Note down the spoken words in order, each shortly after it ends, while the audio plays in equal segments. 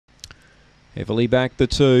Heavily back the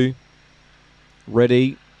 2.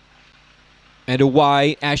 Ready. And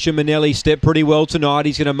away, Asher Manelli stepped pretty well tonight.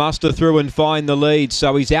 He's going to muster through and find the lead.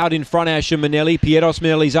 So he's out in front, Asher Manelli. Pietos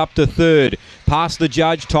Manelli's up to 3rd. Past the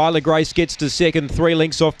judge, Tyler Grace gets to 2nd. 3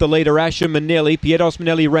 lengths off the leader, Asher Manelli. Pietos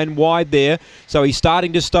Manelli ran wide there. So he's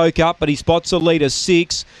starting to stoke up, but he spots the leader,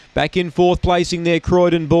 6. Back in 4th placing there,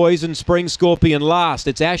 Croydon Boys and Spring Scorpion last.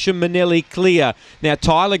 It's Asher Manelli clear. Now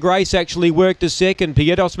Tyler Grace actually worked to 2nd.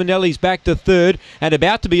 Pietos Manelli's back to 3rd and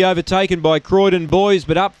about to be overtaken by Croydon Boys,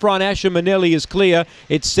 but up front Asher Manelli is clear.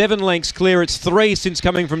 It's 7 lengths clear. It's 3 since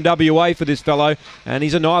coming from WA for this fellow, and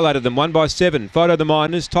he's annihilated them 1 by 7. Photo the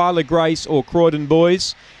Miners, Tyler Grace or Croydon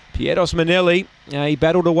Boys. Pietos Manelli, he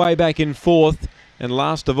battled away back in 4th, and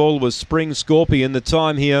last of all was Spring Scorpion. The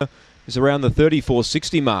time here is around the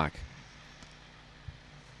 34.60 mark.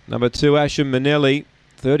 Number 2, Asher Manelli,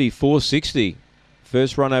 34.60.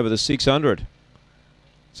 First run over the 600.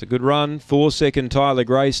 It's a good run. 4nd, Tyler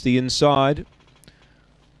Grace, the inside.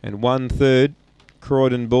 And 1/3,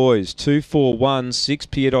 Croydon Boys. 2-4-1-6,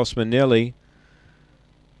 Pietos Manelli.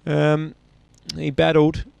 He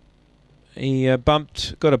battled. He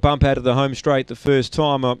got a bump out of the home straight the first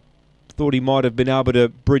time. I thought he might have been able to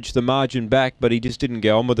bridge the margin back, but he just didn't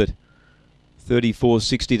go on with it.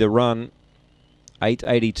 34.60 the run.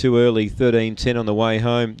 8.82 early, 13.10 on the way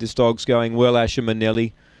home. This dog's going well, Asher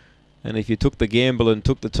Manelli. And if you took the gamble and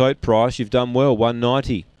took the tote price, you've done well,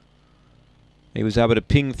 190. He was able to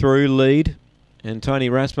ping through, lead. And Tony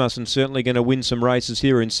Rasmussen certainly going to win some races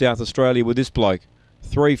here in South Australia with this bloke.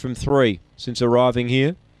 3 from 3 since arriving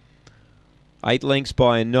here. 8 lengths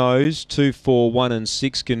by a nose. 2, 4, 1 and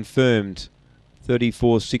 6 confirmed.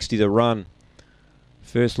 34.60 the run.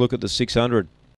 First look at the 600.